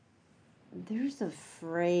there's a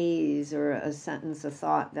phrase or a sentence, a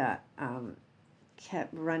thought that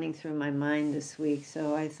kept running through my mind this week.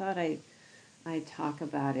 So I thought I talk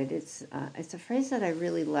about it. It's a phrase that I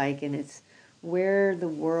really like, and it's "wear the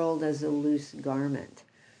world as a loose garment."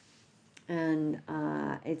 And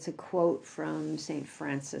it's a quote from Saint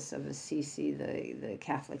Francis of Assisi, the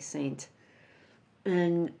Catholic saint.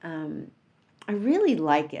 And I really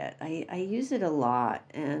like it. I use it a lot,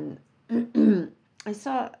 and I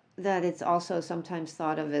saw that it's also sometimes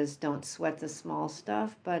thought of as "don't sweat the small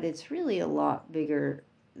stuff," but it's really a lot bigger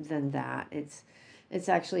than that. It's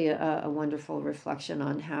actually a wonderful reflection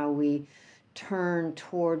on how we turn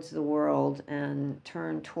towards the world and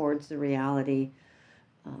turn towards the reality.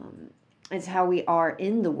 Um, it's how we are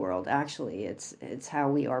in the world. Actually, it's how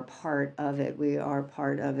we are part of it. We are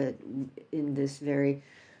part of it in this very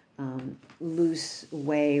loose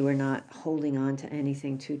way. We're not holding on to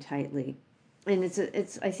anything too tightly, and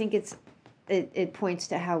it's. I think it points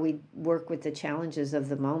to how we work with the challenges of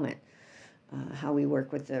the moment, how we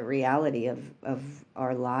work with the reality of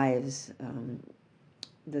our lives,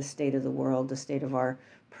 the state of the world, the state of our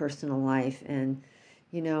personal life, and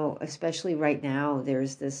especially right now,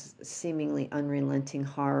 there's this seemingly unrelenting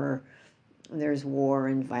horror. There's war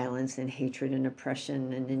and violence and hatred and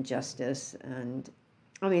oppression and injustice, and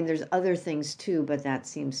I mean, there's other things too, but that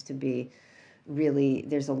seems to be really,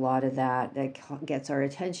 there's a lot of that gets our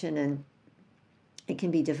attention, and it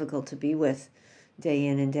can be difficult to be with day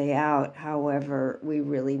in and day out. However, we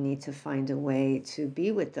really need to find a way to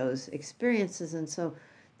be with those experiences. And so,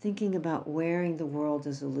 thinking about wearing the world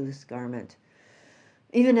as a loose garment,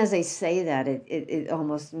 even as I say that, it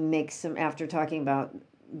almost makes some, after talking about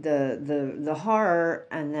the horror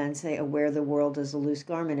and then say, wear the world as a loose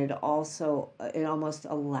garment, it almost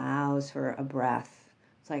allows for a breath.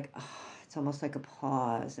 It's like, it's almost like a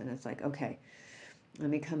pause, and it's like, okay, let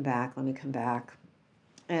me come back.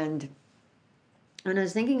 And when I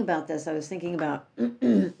was thinking about this, I was thinking about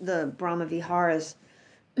the Brahma Viharas,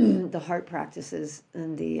 the heart practices,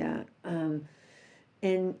 and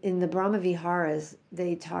in the Brahma Viharas,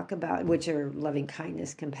 they talk about, which are loving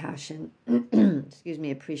kindness, compassion, excuse me,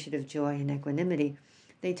 appreciative joy, and equanimity.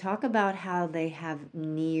 They talk about how they have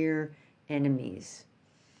near enemies.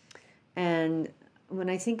 And when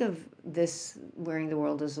I think of this, wearing the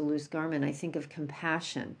world as a loose garment, I think of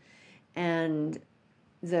compassion. And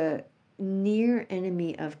the near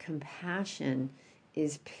enemy of compassion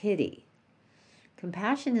is pity.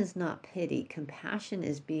 Compassion is not pity. Compassion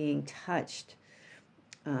is being touched.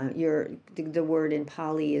 The word in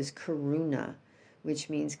Pali is karuna, which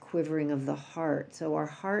means quivering of the heart. So our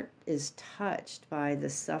heart is touched by the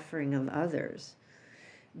suffering of others,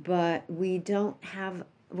 but we're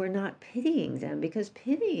not pitying them, because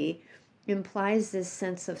pity implies this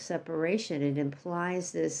sense of separation. It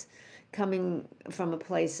implies this coming from a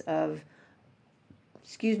place of,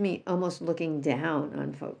 excuse me, almost looking down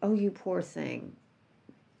on folks. Oh, you poor thing.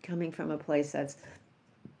 Coming from a place that's,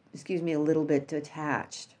 excuse me, a little bit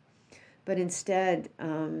detached. But instead,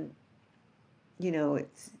 we're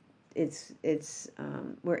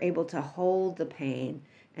able to hold the pain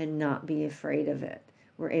and not be afraid of it.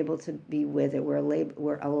 We're able to be with it.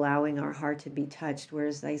 We're allowing our heart to be touched.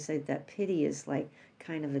 Whereas I said that pity is like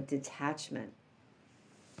kind of a detachment.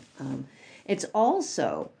 It's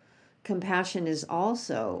also, compassion is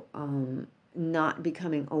also not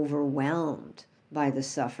becoming overwhelmed by the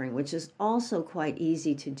suffering, which is also quite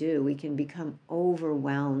easy to do. We can become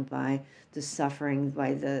overwhelmed by the suffering,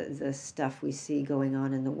 by the stuff we see going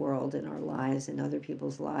on in the world, in our lives, in other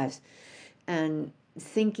people's lives, and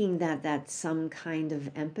thinking that that's some kind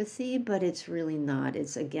of empathy, but it's really not.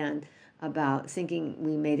 It's, again, about thinking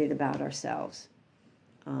we made it about ourselves.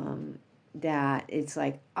 That it's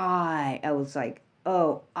like, I was like,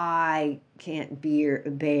 oh, I can't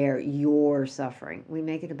bear your suffering. We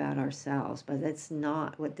make it about ourselves, but that's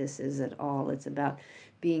not what this is at all. It's about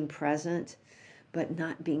being present, but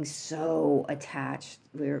not being so attached.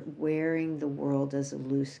 We're wearing the world as a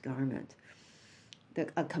loose garment.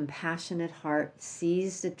 A compassionate heart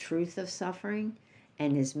sees the truth of suffering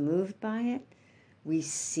and is moved by it. We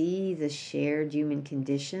see the shared human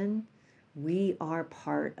condition. We are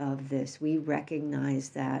part of this. We recognize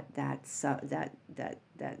that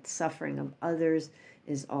suffering of others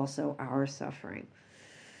is also our suffering.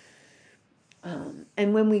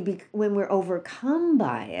 And when we're overcome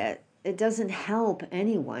by it, it doesn't help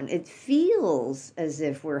anyone. It feels as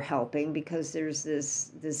if we're helping, because there's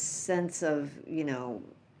this sense of,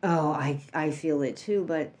 oh, I feel it too,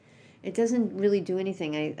 but it doesn't really do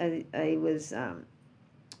anything. I was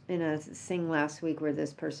in a thing last week where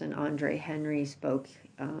this person, Andre Henry,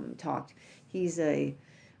 talked. He's a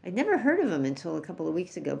I'd never heard of him until a couple of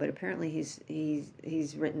weeks ago, but apparently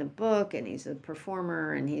he's written a book and he's a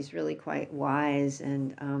performer and he's really quite wise.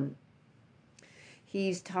 And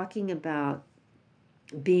he's talking about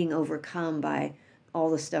being overcome by all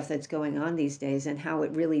the stuff that's going on these days and how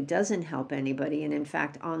it really doesn't help anybody. And in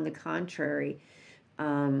fact, on the contrary,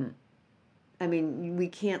 I mean, we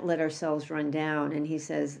can't let ourselves run down. And he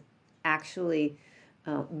says, actually,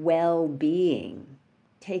 well-being,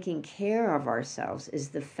 taking care of ourselves is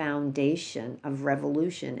the foundation of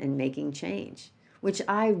revolution and making change, which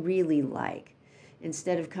I really like.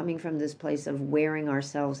 Instead of coming from this place of wearing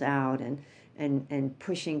ourselves out and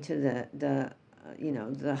pushing to the the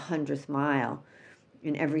 100th mile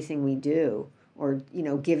in everything we do, or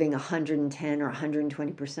giving 110 or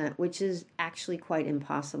 120%, which is actually quite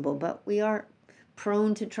impossible, but we are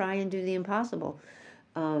prone to try and do the impossible.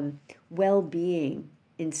 Well-being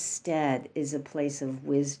instead is a place of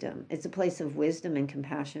wisdom. It's a place of wisdom and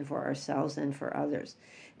compassion for ourselves and for others.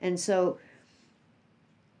 And so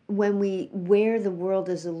when we wear the world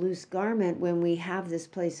as a loose garment, when we have this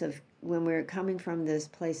place of, when we're coming from this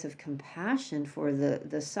place of compassion for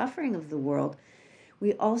the suffering of the world,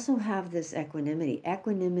 we also have this equanimity.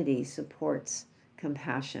 Equanimity supports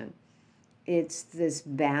compassion. It's this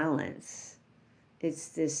balance. It's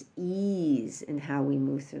this ease in how we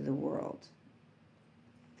move through the world.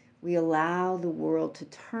 We allow the world to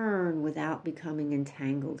turn without becoming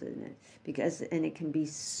entangled in it, and it can be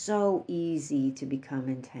so easy to become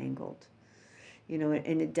entangled.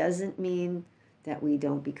 And it doesn't mean that we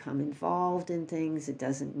don't become involved in things. It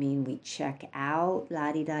doesn't mean we check out,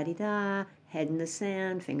 la-di-da-di-da, head in the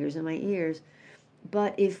sand, fingers in my ears.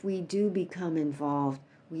 But if we do become involved,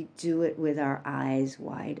 we do it with our eyes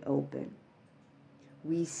wide open.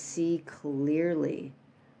 We see clearly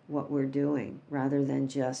what we're doing rather than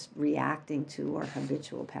just reacting to our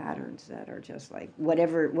habitual patterns that are just like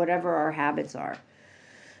whatever our habits are,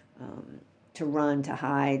 to run, to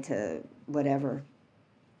hide, to whatever.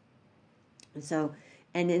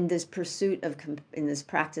 And in this pursuit of, in this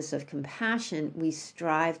practice of compassion, we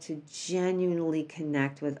strive to genuinely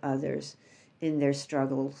connect with others in their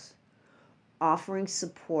struggles, offering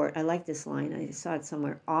support. I like this line, I saw it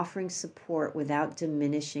somewhere. Offering support without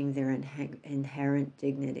diminishing their inherent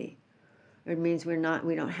dignity. It means we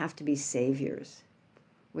don't have to be saviors,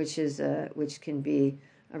 which can be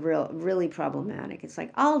really problematic. It's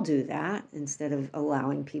like, I'll do that instead of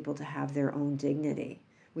allowing people to have their own dignity,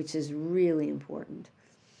 which is really important.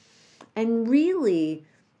 And really,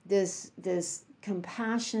 this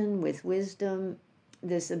compassion with wisdom,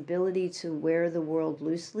 this ability to wear the world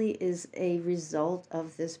loosely, is a result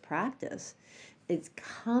of this practice. It's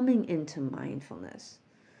coming into mindfulness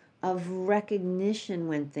of recognition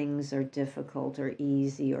when things are difficult or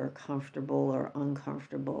easy or comfortable or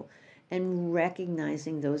uncomfortable, and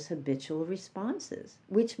recognizing those habitual responses,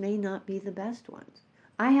 which may not be the best ones.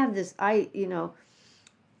 I have this,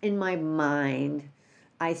 in my mind,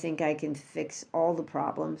 I think I can fix all the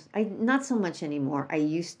problems. Not so much anymore. I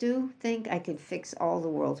used to think I could fix all the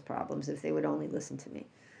world's problems if they would only listen to me.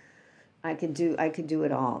 I could do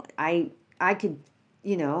it all. I could,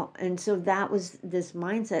 and so that was this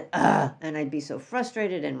mindset, and I'd be so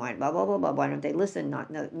frustrated, and why, blah, blah, blah, blah, why don't they listen?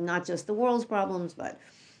 Not just the world's problems, but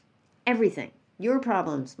everything. Your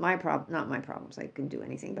problems, not my problems. I couldn't do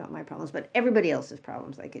anything about my problems, but everybody else's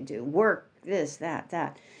problems I could do. Work, this,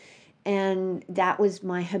 that. And that was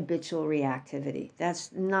my habitual reactivity.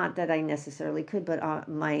 That's not that I necessarily could, but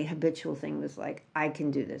my habitual thing was like, I can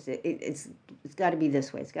do this. It's got to be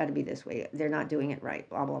this way. It's got to be this way. They're not doing it right,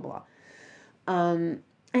 blah, blah, blah.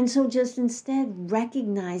 And so just instead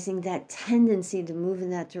recognizing that tendency to move in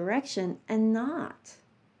that direction and not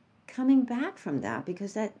coming back from that,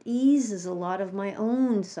 because that eases a lot of my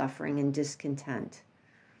own suffering and discontent.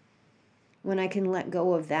 When I can let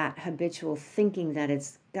go of that habitual thinking that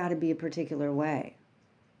it's got to be a particular way.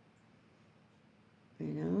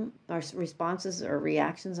 Our responses or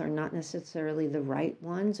reactions are not necessarily the right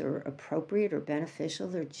ones or appropriate or beneficial.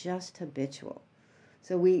 They're just habitual.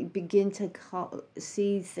 So we begin to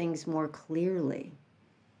see things more clearly.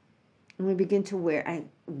 And we begin to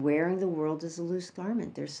wearing the world as a loose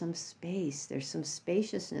garment. There's some space. There's some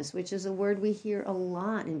spaciousness, which is a word we hear a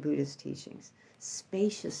lot in Buddhist teachings.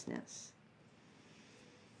 Spaciousness.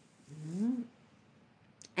 Mm-hmm.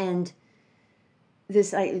 And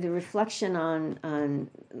the reflection on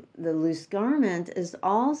the loose garment is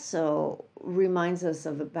also reminds us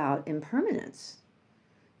about impermanence.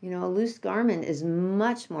 A loose garment is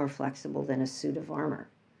much more flexible than a suit of armor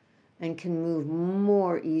and can move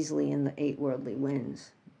more easily in the 8 worldly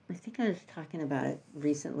winds. I think I was talking about it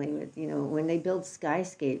recently with, when they build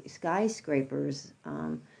skyscrapers,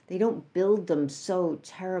 they don't build them so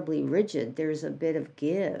terribly rigid. There's a bit of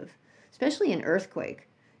give, especially in earthquake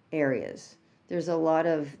areas. There's a lot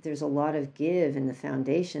of give in the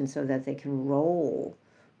foundation so that they can roll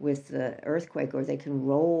with the earthquake, or they can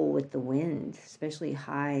roll with the wind, especially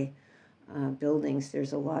high buildings.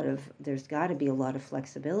 There's got to be a lot of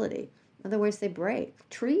flexibility. Otherwise they break.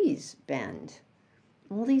 Trees bend.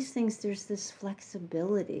 All these things, there's this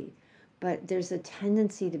flexibility, but there's a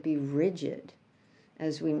tendency to be rigid,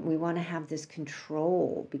 as we want to have this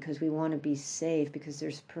control because we want to be safe, because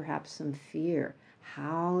there's perhaps some fear.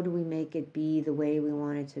 How do we make it be the way we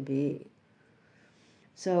want it to be?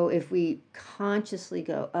 So if we consciously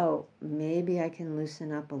go, oh, maybe I can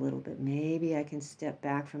loosen up a little bit, maybe I can step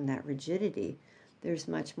back from that rigidity, there's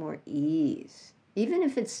much more ease. Even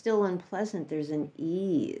if it's still unpleasant, there's an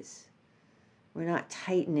ease. We're not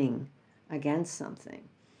tightening against something.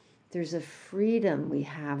 There's a freedom we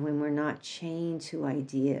have when we're not chained to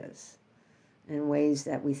ideas and ways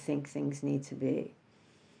that we think things need to be.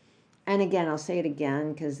 And again, I'll say it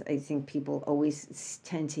again because I think people always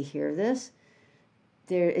tend to hear this.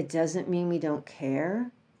 It doesn't mean we don't care.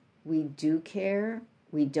 We do care.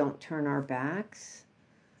 We don't turn our backs.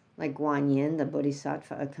 Like Guan Yin, the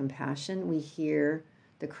Bodhisattva of compassion, we hear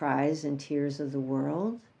the cries and tears of the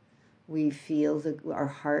world. We feel our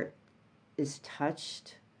heart is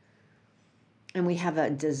touched. And we have a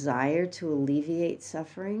desire to alleviate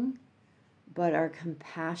suffering, but our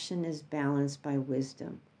compassion is balanced by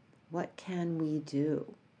wisdom. What can we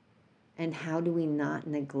do? And how do we not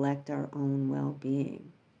neglect our own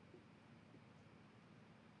well-being?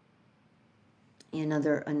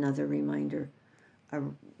 Another reminder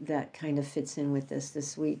that kind of fits in with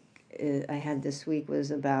this week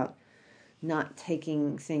was about not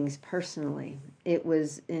taking things personally. It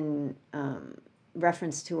was in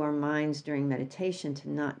reference to our minds during meditation to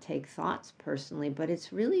not take thoughts personally, but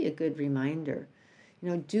it's really a good reminder.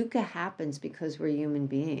 Dukkha happens because we're human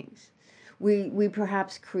beings. We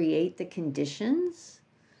perhaps create the conditions.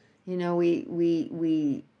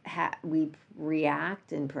 We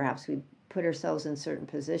react, and perhaps we put ourselves in certain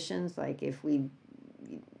positions. Like if when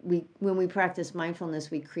we practice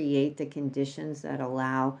mindfulness, we create the conditions that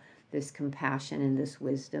allow this compassion and this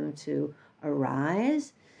wisdom to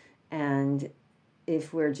arise. And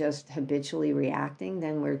if we're just habitually reacting,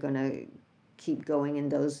 then we're going to keep going in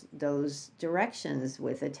those directions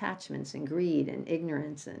with attachments and greed and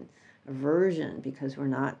ignorance and aversion, because we're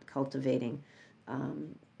not cultivating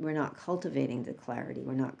the clarity.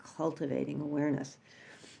 We're not cultivating awareness.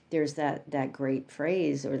 There's that great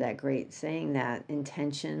phrase, or that great saying, that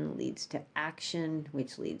intention leads to action,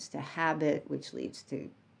 which leads to habit, which leads to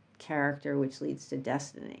character, which leads to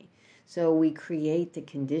destiny. So we create the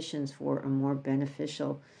conditions for a more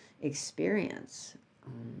beneficial experience.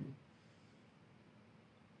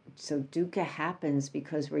 So dukkha happens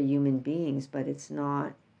because we're human beings, but it's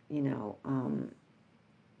not,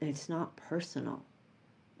 it's not personal.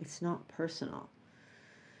 It's not personal.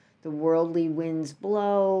 The worldly winds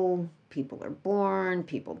blow, people are born,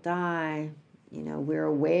 people die. We're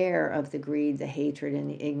aware of the greed, the hatred, and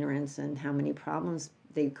the ignorance, and how many problems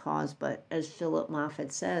they cause. But as Philip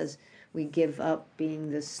Moffitt says, we give up being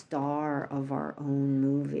the star of our own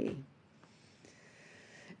movie.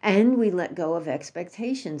 And we let go of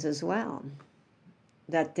expectations as well,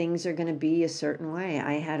 that things are going to be a certain way.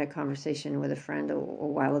 I had a conversation with a friend a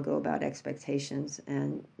while ago about expectations,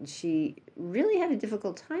 and she really had a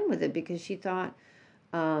difficult time with it because she thought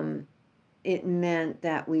it meant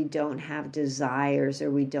that we don't have desires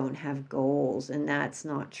or we don't have goals, and that's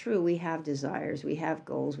not true. We have desires, we have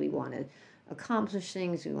goals, we want to accomplish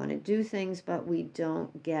things, we want to do things, but we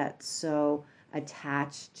don't get so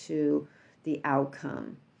attached to the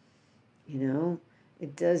outcome.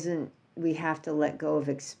 It doesn't. We have to let go of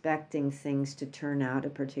expecting things to turn out a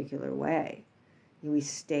particular way. We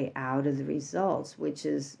stay out of the results, which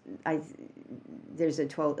is, there's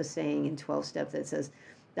a saying in 12-step that says,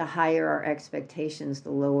 the higher our expectations,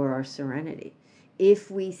 the lower our serenity. If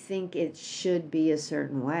we think it should be a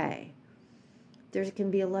certain way, there can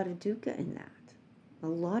be a lot of dukkha in that. A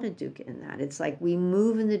lot of dukkha in that. It's like we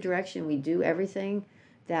move in the direction, we do everything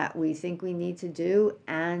that we think we need to do,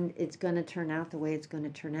 and it's going to turn out the way it's going to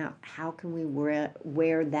turn out. How can we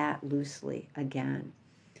wear that loosely again?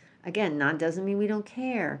 Again, doesn't mean we don't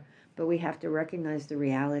care, but we have to recognize the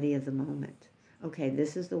reality of the moment. Okay,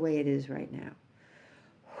 this is the way it is right now.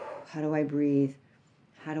 How do I breathe?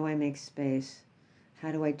 How do I make space?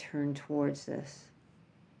 How do I turn towards this?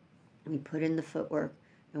 And we put in the footwork,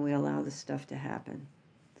 and we allow the stuff to happen.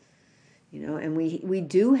 And we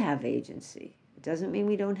do have agency. It doesn't mean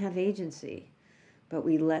we don't have agency, but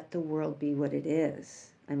we let the world be what it is.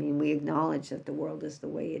 I mean, we acknowledge that the world is the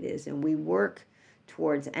way it is, and we work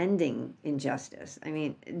towards ending injustice. I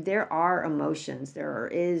mean, there are emotions. There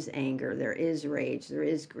is anger. There is rage. There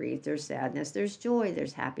is grief. There's sadness. There's joy.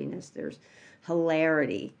 There's happiness. There's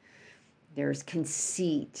hilarity. There's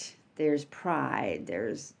conceit. There's pride.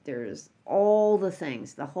 There's all the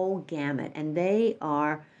things, the whole gamut, and they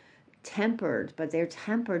are tempered, but they're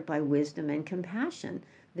tempered by wisdom and compassion.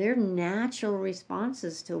 They're natural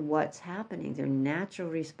responses to what's happening. They're natural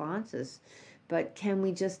responses. But can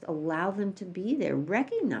we just allow them to be there?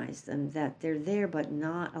 Recognize them that they're there, but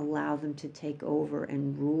not allow them to take over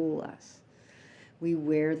and rule us. We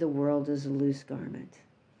wear the world as a loose garment.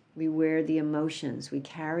 We wear the emotions. We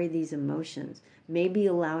carry these emotions, maybe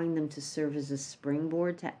allowing them to serve as a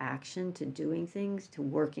springboard to action, to doing things, to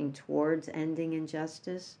working towards ending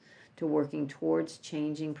injustice, to working towards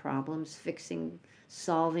changing problems, fixing,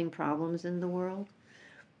 solving problems in the world.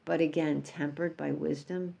 But again, tempered by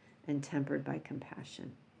wisdom and tempered by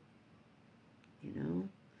compassion. You know,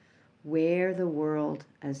 wear the world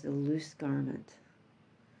as a loose garment.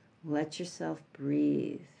 Let yourself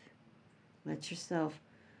breathe. Let yourself,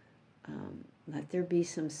 let there be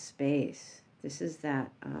some space. This is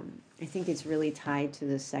that, I think it's really tied to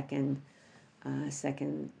the second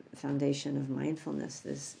foundation of mindfulness,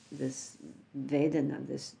 this Vedana,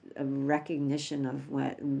 this recognition of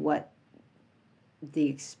what the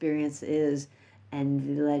experience is,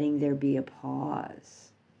 and letting there be a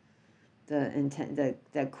pause.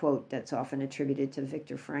 That quote that's often attributed to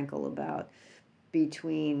Viktor Frankl about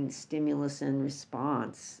between stimulus and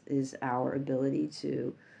response is our ability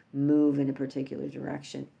to move in a particular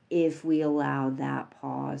direction if we allow that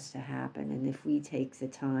pause to happen, and if we take the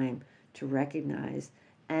time to recognize.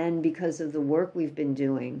 And because of the work we've been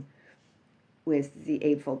doing with the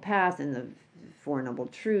Eightfold Path and the Four Noble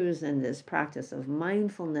Truths and this practice of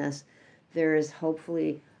mindfulness, there is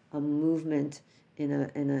hopefully a movement in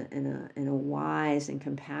a wise and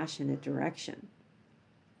compassionate direction.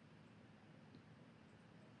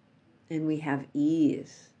 And we have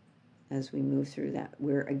ease as we move through that.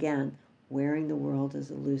 We're, again, wearing the world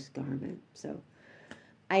as a loose garment. So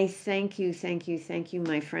I thank you,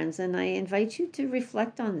 my friends. And I invite you to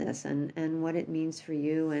reflect on this and what it means for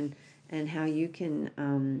you, and how you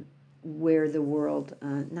can wear the world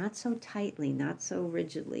not so tightly, not so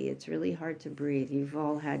rigidly. It's really hard to breathe. You've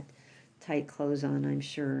all had tight clothes on, I'm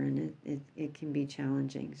sure, and it can be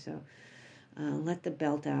challenging. So let the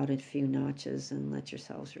belt out a few notches and let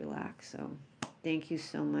yourselves relax. So thank you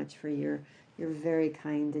so much for your very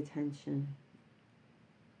kind attention.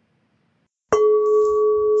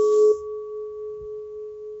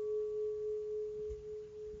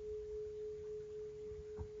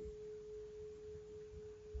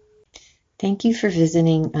 Thank you for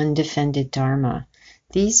visiting Undefended Dharma.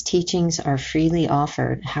 These teachings are freely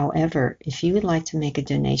offered. However, if you would like to make a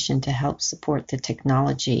donation to help support the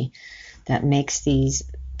technology that makes these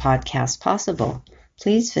podcasts possible,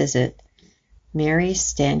 please visit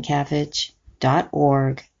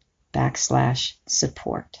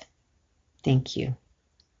marystankavich.org/support. Thank you.